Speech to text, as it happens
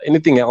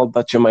anything else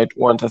that you might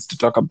want us to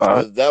talk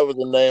about. That was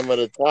the name of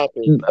the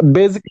topic.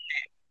 Basically,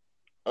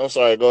 I'm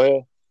sorry. Go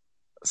ahead.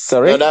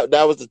 No, sorry.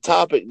 that was the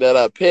topic that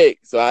I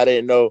picked, so I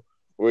didn't know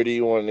where do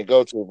you want to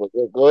go to.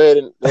 But go ahead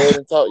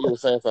and talk. You were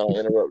saying something. I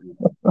interrupt you.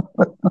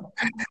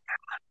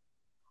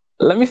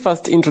 Let me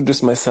first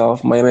introduce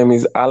myself. My name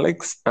is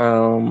Alex.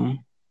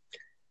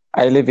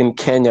 I live in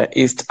Kenya,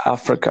 East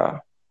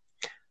Africa.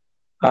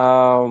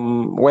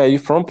 Where are you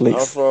from,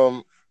 I'm please?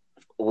 from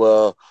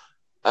well,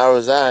 I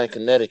reside in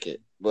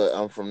Connecticut, but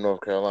I'm from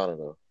North Carolina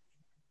though.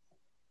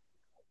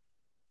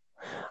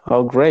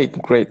 Oh, great,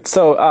 great.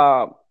 So,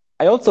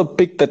 I also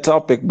picked the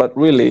topic, but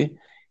really,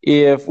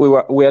 if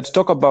we had to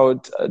talk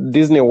about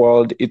Disney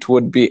World, it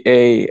would be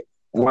a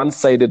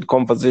one-sided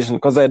conversation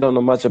because I don't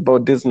know much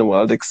about Disney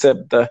World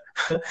except the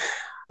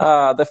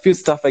few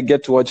stuff I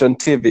get to watch on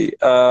TV.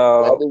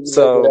 Why did you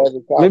make it So as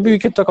a maybe topic? we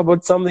can talk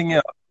about something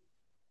else.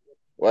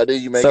 Why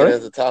did you make it Sorry?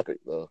 as a topic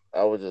though?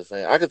 I was just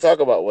saying I could talk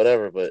about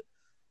whatever, but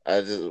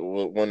I just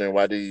was wondering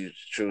why did you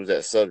choose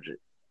that subject?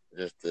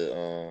 Just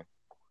to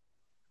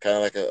kind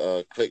of like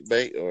a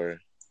clickbait or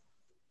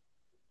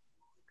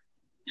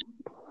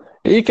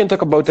You can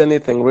talk about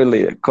anything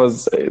really,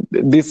 because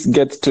this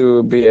gets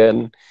to be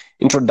an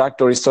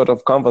introductory sort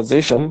of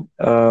conversation.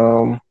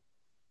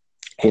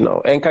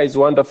 Anchor is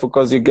wonderful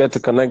because you get to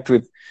connect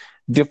with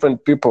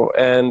different people,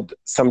 and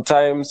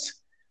sometimes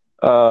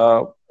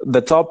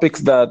the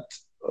topics that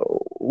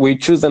we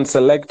choose and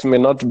select may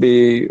not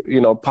be,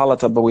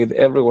 palatable with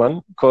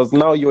everyone. Because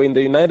now you're in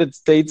the United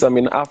States, I'm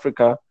in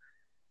Africa,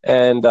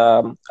 and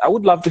I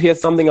would love to hear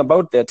something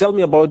about that. Tell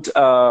me about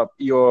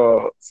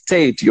your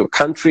state, your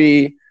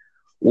country,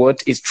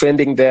 what is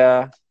trending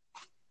there.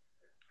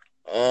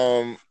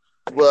 um.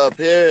 Well, up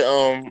here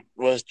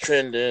was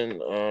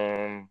trending.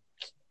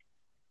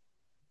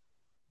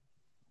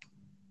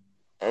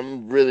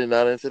 I'm really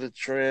not into the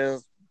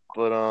trends,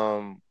 but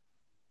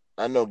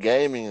I know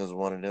gaming is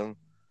one of them.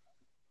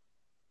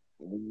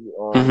 You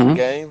Hmm.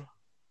 game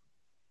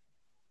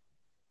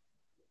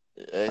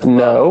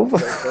Xbox, No.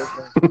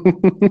 PlayStation.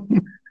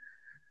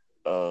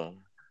 Uh,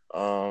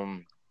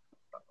 um,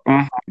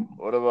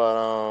 what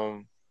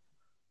about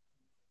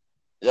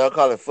y'all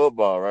call it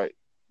football, right?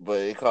 But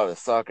they call it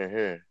soccer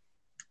here.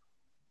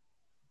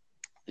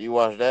 You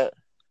watch that?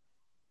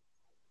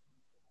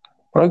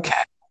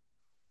 Okay.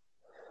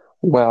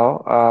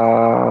 Well,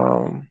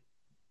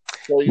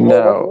 So you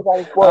what no.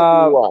 kind of sport do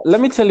you Let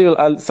watch? me tell you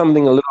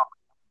something a little.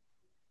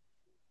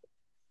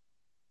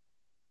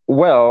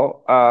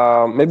 Well,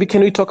 maybe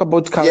can we talk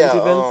about current Yeah.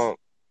 events?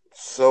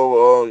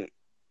 So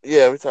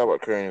yeah, we talk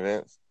about current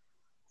events.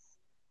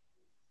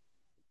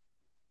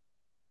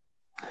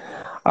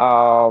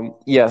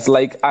 Yes,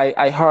 like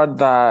I heard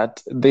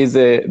that there's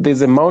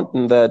a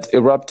mountain that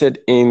erupted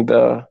in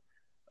the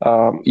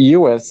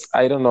US.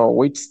 I don't know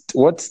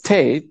what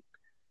state.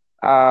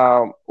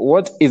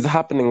 What is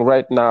happening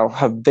right now?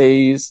 Have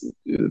they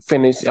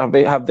finished? Have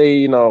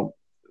they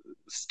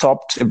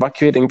stopped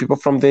evacuating people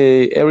from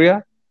the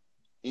area?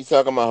 You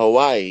talking about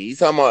Hawaii? You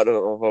talking about the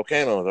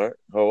volcanoes, right?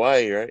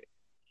 Hawaii, right?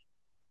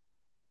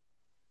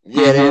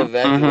 Yeah, they Mm-hmm.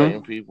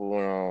 evacuating Mm-hmm.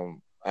 people.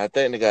 I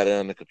think they got it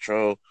under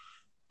control.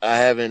 I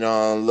haven't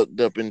looked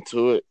up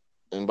into it,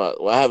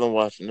 I haven't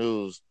watched the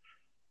news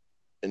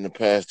in the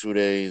past 2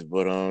 days,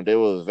 but they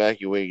were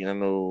evacuating. I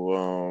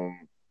know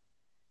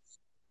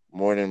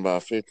more than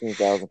about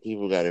 15,000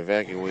 people got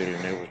evacuated,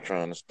 and they was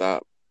trying to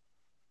stop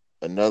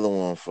another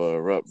one for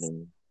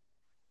erupting.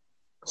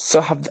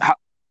 So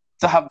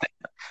so have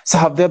so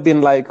have there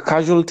been like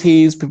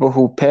casualties, people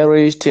who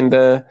perished in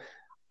the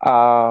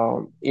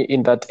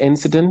in that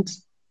incident?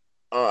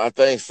 I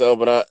think so,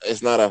 but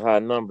it's not a high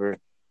number.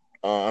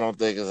 I don't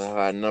think it's a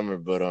high number,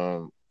 but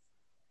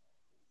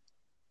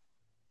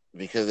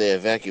because they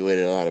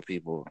evacuated a lot of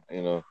people,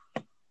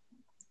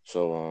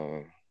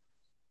 So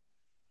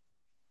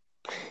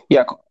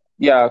Yeah,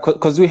 yeah,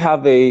 because we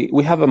have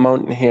a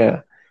mountain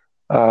here,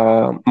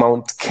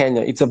 Mount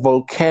Kenya. It's a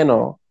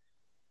volcano,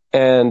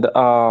 and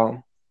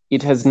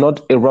it has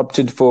not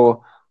erupted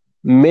for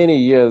many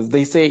years.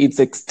 They say it's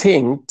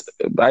extinct.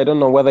 I don't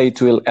know whether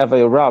it will ever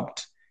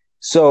erupt.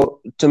 So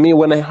to me,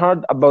 when I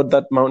heard about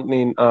that mountain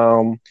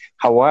in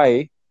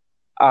Hawaii,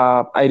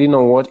 I didn't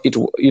know what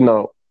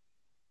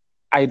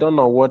I don't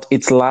know what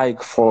it's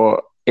like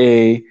for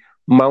a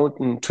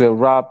mountain to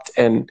erupt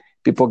and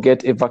people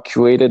get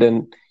evacuated,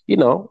 and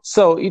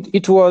so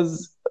it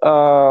was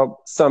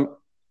some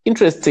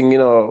interesting,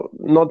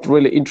 not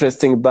really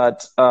interesting,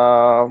 but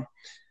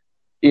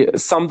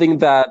something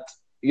that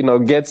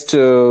gets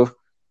to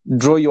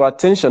draw your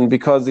attention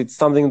because it's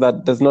something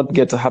that does not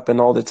get to happen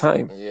all the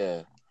time.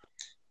 yeah,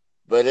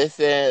 but they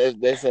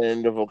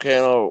saying the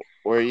volcano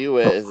where you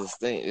at is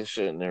extinct. It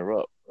shouldn't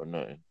erupt or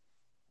nothing.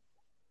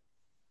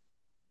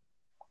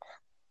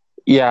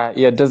 Yeah,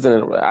 yeah, it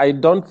doesn't. I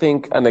don't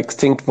think an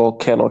extinct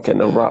volcano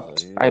can Yeah, so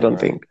erupt. I you're don't right.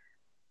 think.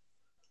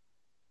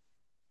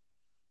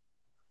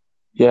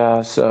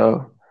 Yeah,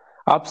 so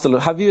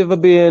absolutely. Have you ever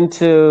been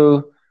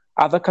to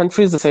other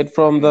countries aside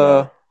from No,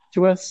 the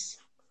US?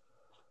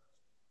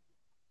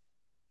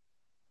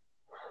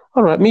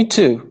 All right, me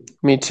too.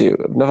 Me too.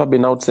 I've never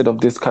been outside of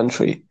this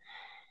country.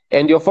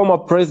 And your former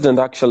president,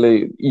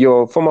 actually,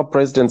 your former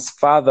president's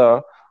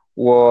father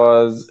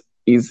was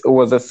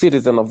a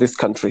citizen of this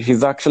country.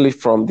 He's actually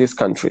from this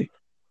country.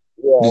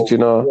 Yeah, Did you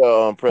know?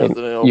 yeah. I,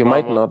 President you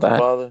might Obama, know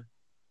that. father.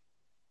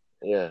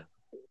 Yeah,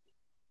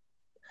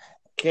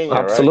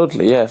 Kenya, right?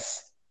 Absolutely,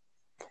 yes.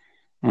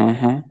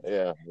 Mm-hmm.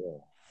 Yeah, yeah,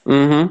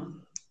 Mm-hmm.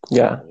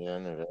 Yeah. yeah. I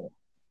knew that.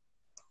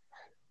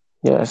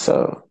 Yeah.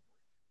 So.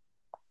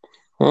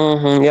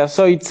 Mm-hmm. Yeah.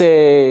 So it's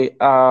a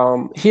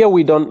here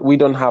we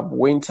don't have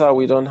winter.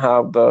 We don't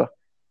have the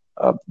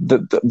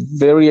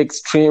very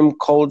extreme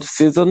cold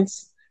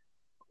seasons.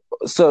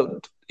 So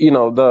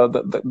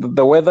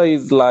the weather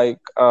is like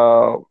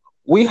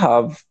we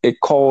have a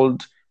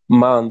cold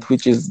month,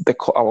 which is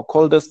our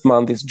coldest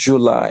month is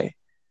July,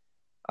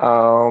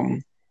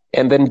 um,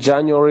 and then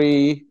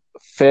January,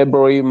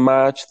 February,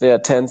 March there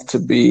tends to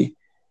be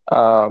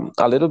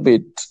a little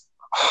bit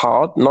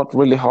hot, not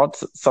really hot.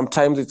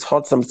 Sometimes it's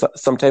hot,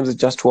 sometimes it's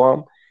just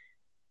warm.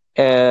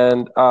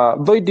 And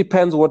though it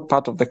depends what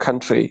part of the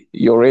country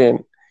you're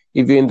in.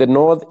 If you're in the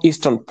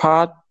northeastern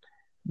part,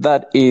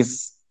 that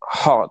is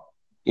hot.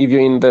 If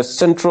you're in the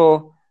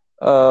central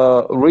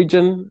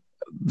region,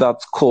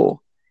 that's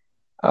cool.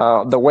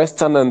 The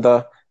western and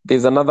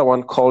there's another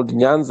one called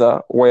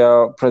Nyanza,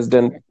 where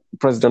President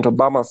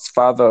Obama's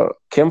father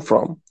came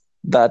from.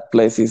 That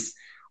place is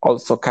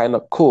also kind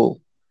of cool.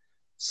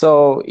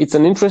 So it's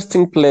an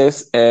interesting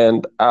place,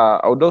 and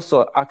I would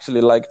also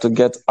actually like to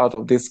get out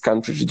of this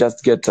country to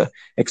just get to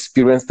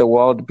experience the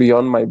world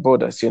beyond my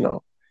borders.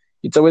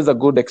 It's always a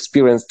good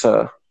experience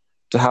to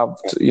have.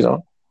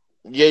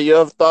 Yeah, you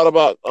ever thought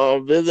about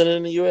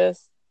visiting the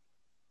U.S.?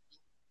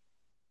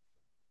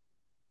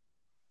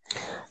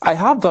 I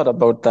have thought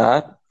about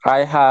that.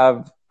 I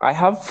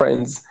have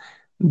friends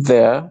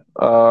there,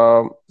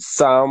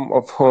 some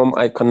of whom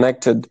I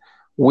connected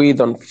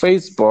with on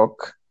Facebook,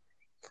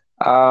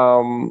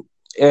 um,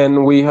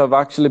 and we have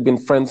actually been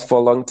friends for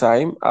a long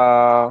time.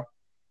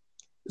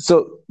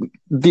 So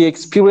the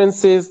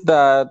experiences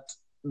that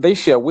they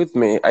share with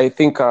me, I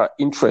think, are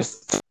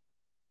interesting.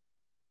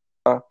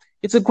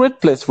 It's a great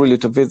place really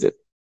to visit.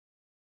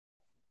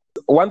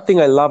 One thing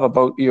I love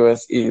about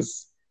US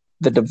is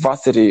the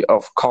diversity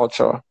of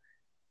culture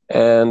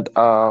and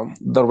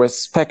the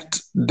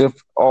respect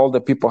all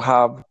the people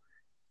have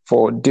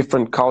for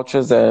different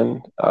cultures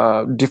and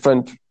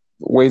different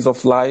ways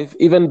of life.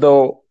 Even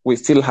though we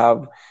still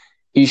have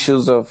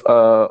issues of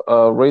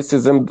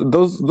racism,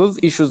 those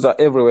issues are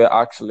everywhere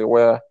actually,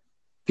 where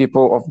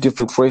people of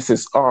different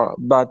races are.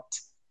 But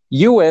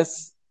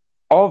US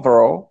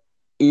overall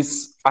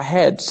is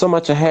ahead, so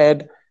much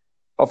ahead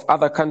of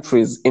other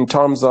countries in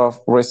terms of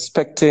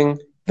respecting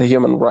the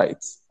human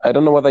rights. I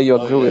don't know whether you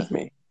Oh agree yeah, with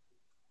me.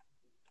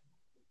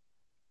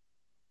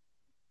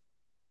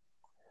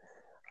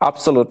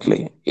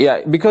 Absolutely.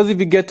 Yeah, because if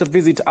you get to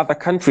visit other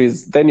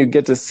countries, then you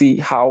get to see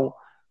how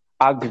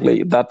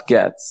ugly that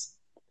gets.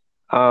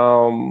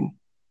 Um,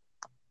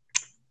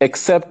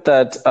 except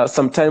that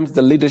sometimes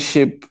the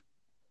leadership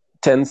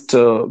tends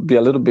to be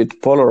a little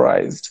bit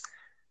polarized,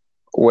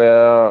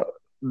 where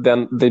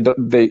then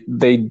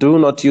they do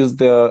not use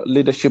their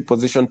leadership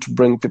position to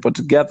bring people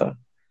together.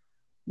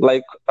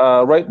 Like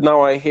right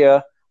now, I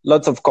hear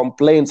lots of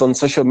complaints on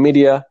social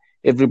media.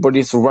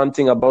 Everybody's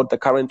ranting about the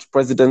current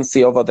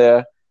presidency over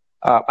there,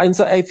 and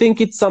so I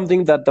think it's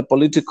something that the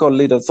political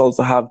leaders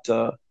also have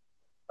to,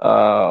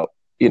 uh,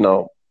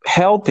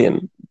 help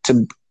in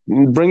to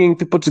bringing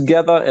people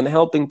together and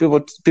helping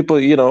people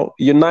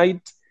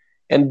unite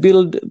and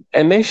build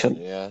a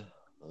nation. yeah.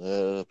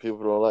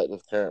 People don't like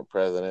this current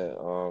president.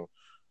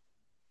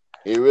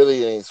 He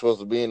really ain't supposed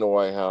to be in the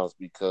White House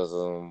because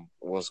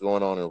what's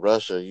going on in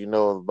Russia. You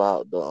know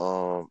about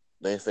the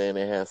they saying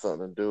they had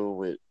something to do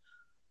with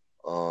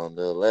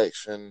the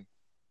election.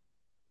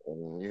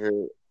 And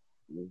you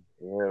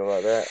heard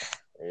about that?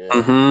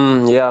 Yeah.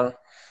 Yeah,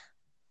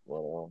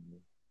 Well,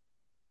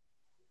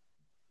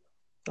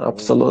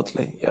 he's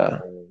absolutely. Yeah.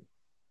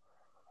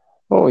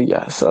 Oh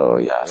yeah. So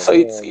yeah. yeah, So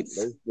it's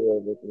they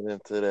still looking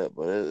into that,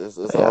 but it's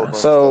a whole yeah.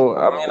 bunch of stuff So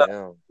I going on mean, with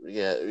him.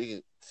 Yeah, we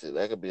could see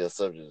that could be a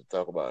subject to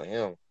talk about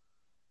him.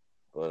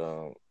 But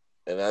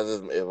and I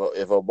just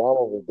if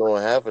Obama was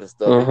doing half of the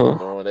stuff he was mhm,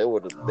 doing, they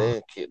would have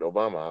been kicked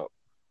Obama out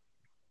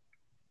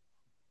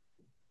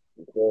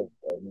because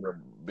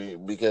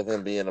because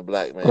him being a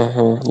black man,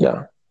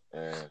 yeah.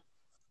 and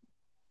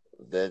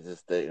that's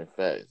just stating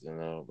facts, you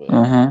know. But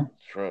Mhm.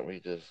 Trump, he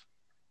just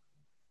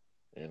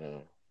you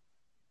know,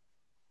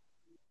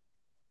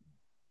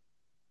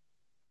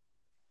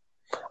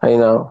 I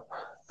know.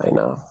 I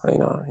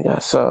know. Yeah.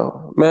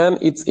 So, man,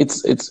 it's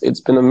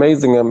been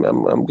amazing.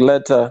 I'm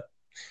glad to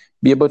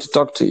be able to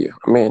talk to you.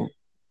 I mean,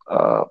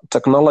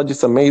 technology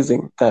is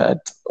amazing that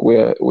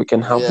we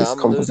can have yeah, this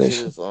I'm new to conversation.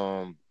 this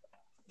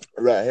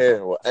right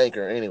here with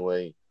Anchor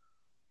anyway,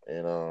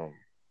 and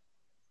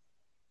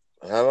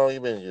how long you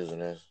been using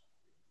this?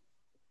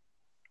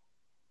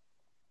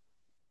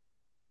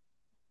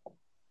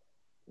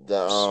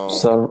 The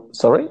So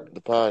sorry.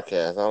 the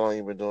podcast. How long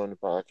you been doing the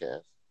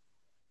podcast?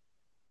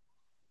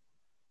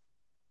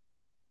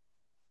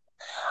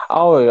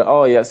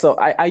 Oh yeah. So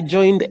I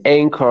joined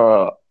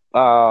Anchor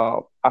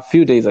a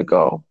few days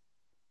ago.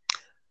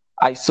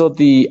 I saw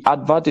the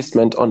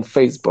advertisement on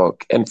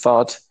Facebook and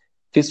thought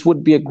this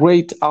would be a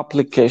great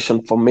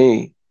application for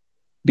me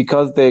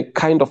because the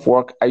kind of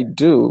work I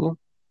do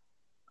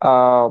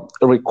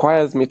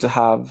requires me to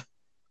have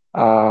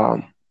uh,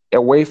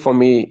 a way for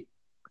me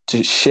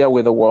to share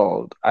with the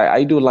world.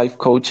 I do life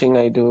coaching,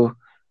 I do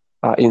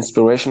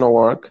inspirational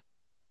work.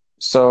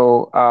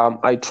 So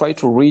I try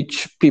to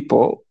reach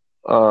people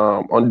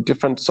on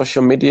different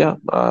social media,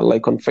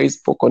 like on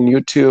Facebook, on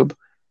YouTube,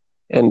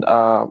 and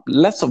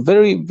less of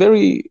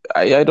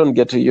I don't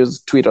get to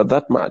use Twitter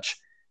that much.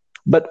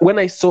 But when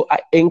I saw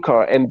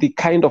Anchor and the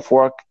kind of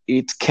work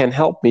it can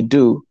help me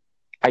do,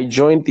 I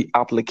joined the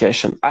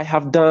application. I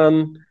have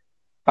done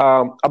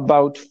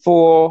about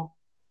four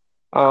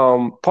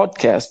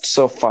podcasts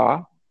so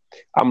far.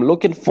 I'm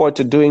looking forward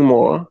to doing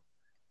more,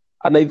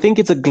 and I think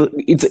it's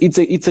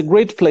a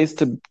great place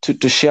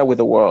to share with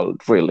the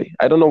world. Really,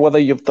 I don't know whether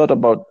you've thought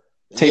about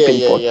Yeah, taping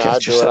yeah, yeah. I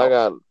podcasts do it. I yourself.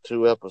 got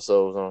 2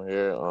 episodes on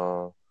here.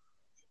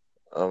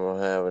 I'm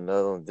gonna have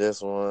another one,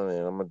 this one,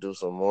 and I'm gonna do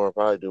some more.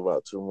 Probably do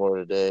about 2 more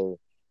today,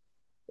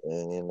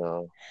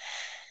 and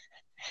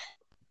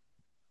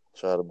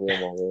try to build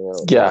my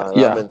way up. Yeah, Now, I'm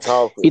yeah. in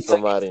talks with It's a,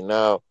 somebody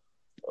now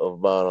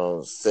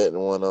about setting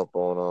one up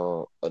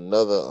on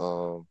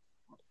another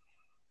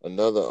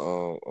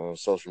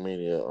social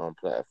media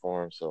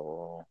platform.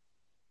 So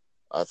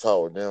I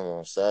talked with them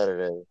on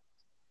Saturday.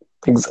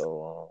 ex-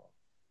 So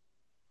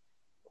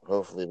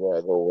hopefully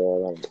that go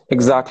well.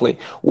 exactly.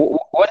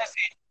 What is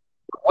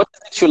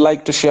it you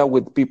like to share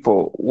with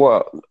people?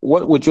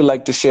 What would you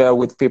like to share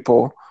with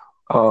people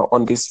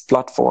on this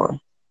platform?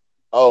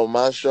 Oh,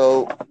 my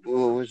show,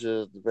 which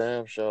is the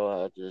BAM show,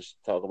 I just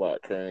talk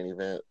about current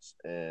events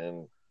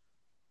and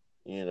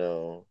you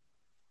know,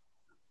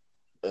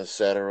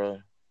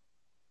 etc.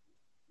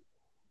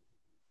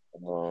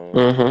 Um,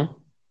 Mm-hmm.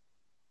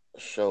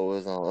 show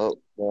is on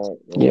Upfront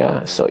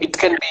Yeah. So and it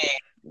can be.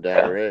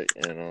 Yeah. direct,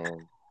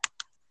 and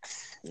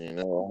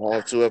I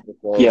have 2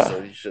 episodes, Yeah. so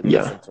you should Yeah.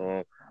 listen to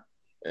them,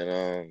 and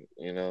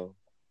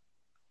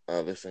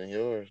I'll listen to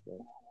yours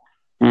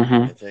Mm-hmm.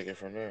 and take it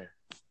from there.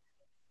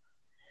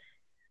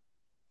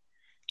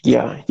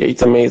 Yeah. Yeah.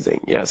 It's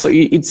amazing. Yeah. So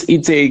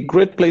it's a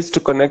great place to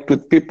connect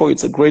with people.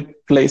 It's a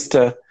great place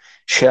to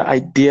share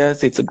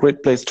ideas. It's a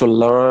great place to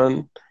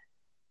learn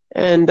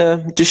and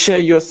to share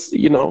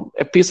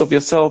a piece of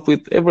yourself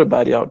with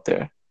everybody out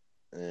there.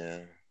 Yeah.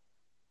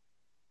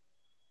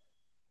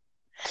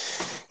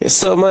 Yes,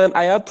 so, man,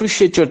 I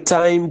appreciate your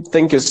time.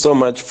 Thank you so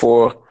much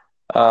for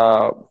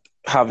uh,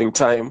 having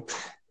time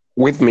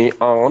with me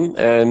on,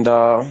 and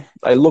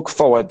I look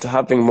forward to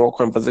having more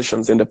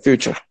conversations in the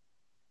future.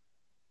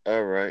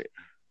 All right.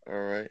 All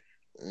right.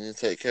 You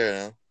take care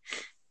now.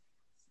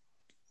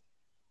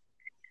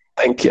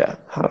 Thank you.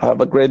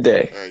 Have a great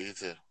day. All right. You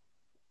too.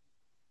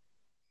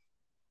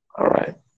 All right.